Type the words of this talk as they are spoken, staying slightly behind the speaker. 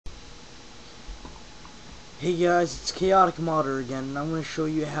Hey guys, it's Chaotic Modder again, and I'm going to show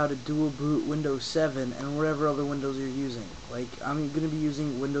you how to dual boot Windows 7 and whatever other Windows you're using. Like, I'm going to be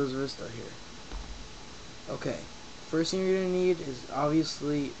using Windows Vista here. Okay, first thing you're going to need is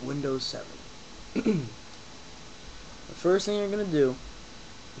obviously Windows 7. The first thing you're going to do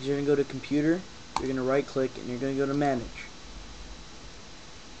is you're going to go to Computer, you're going to right click, and you're going to go to Manage.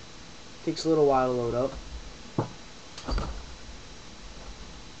 Takes a little while to load up.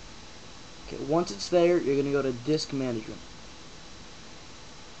 Okay, once it's there, you're going to go to Disk Management.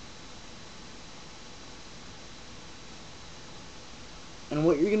 And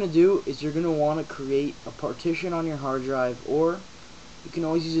what you're going to do is you're going to want to create a partition on your hard drive, or you can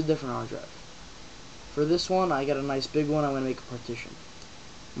always use a different hard drive. For this one, I got a nice big one. I'm going to make a partition.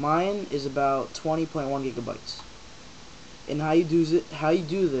 Mine is about 20.1 gigabytes. And how you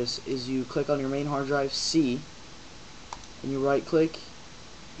do this is you click on your main hard drive, C, and you right click,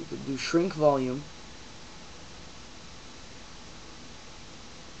 you can do shrink volume,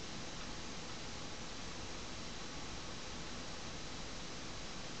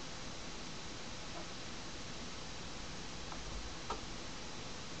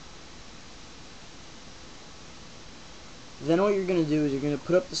 then what you're going to do is you're going to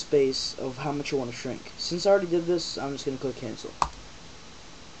put up the space of how much you want to shrink. Since I already did this, I'm just going to click cancel.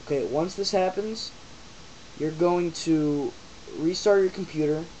 Okay, once this happens, you're going to restart your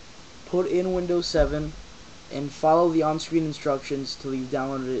computer, put in Windows 7, and follow the on-screen instructions till you've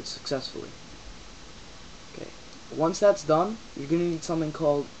downloaded it successfully. Okay, once that's done, you're going to need something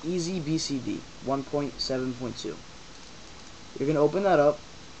called Easy BCD 1.7.2. You're going to open that up,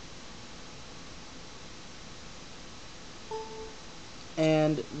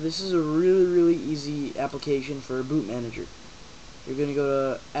 and this is a really easy application for a boot manager. You're going to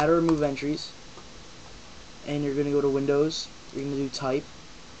go to Add or Remove Entries, and you're going to go to Windows. You're going to do Type.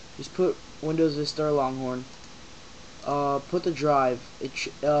 Just put Windows Vista or Longhorn. Put the drive.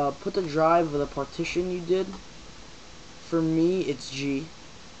 Put the drive of the partition you did. For me, it's G.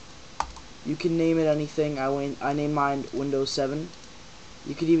 You can name it anything. I named mine Windows 7.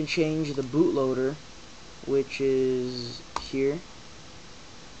 You could even change the bootloader, which is here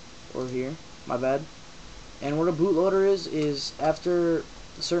or here. My bad. And what a bootloader is after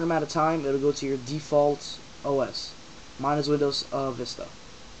a certain amount of time, it'll go to your default OS. Mine is Windows Vista.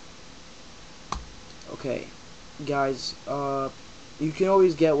 Okay, guys, you can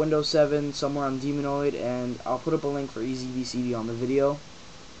always get Windows 7 somewhere on Demonoid, and I'll put up a link for Easy BCD on the video.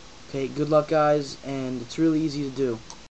 Okay, good luck, guys, and it's really easy to do.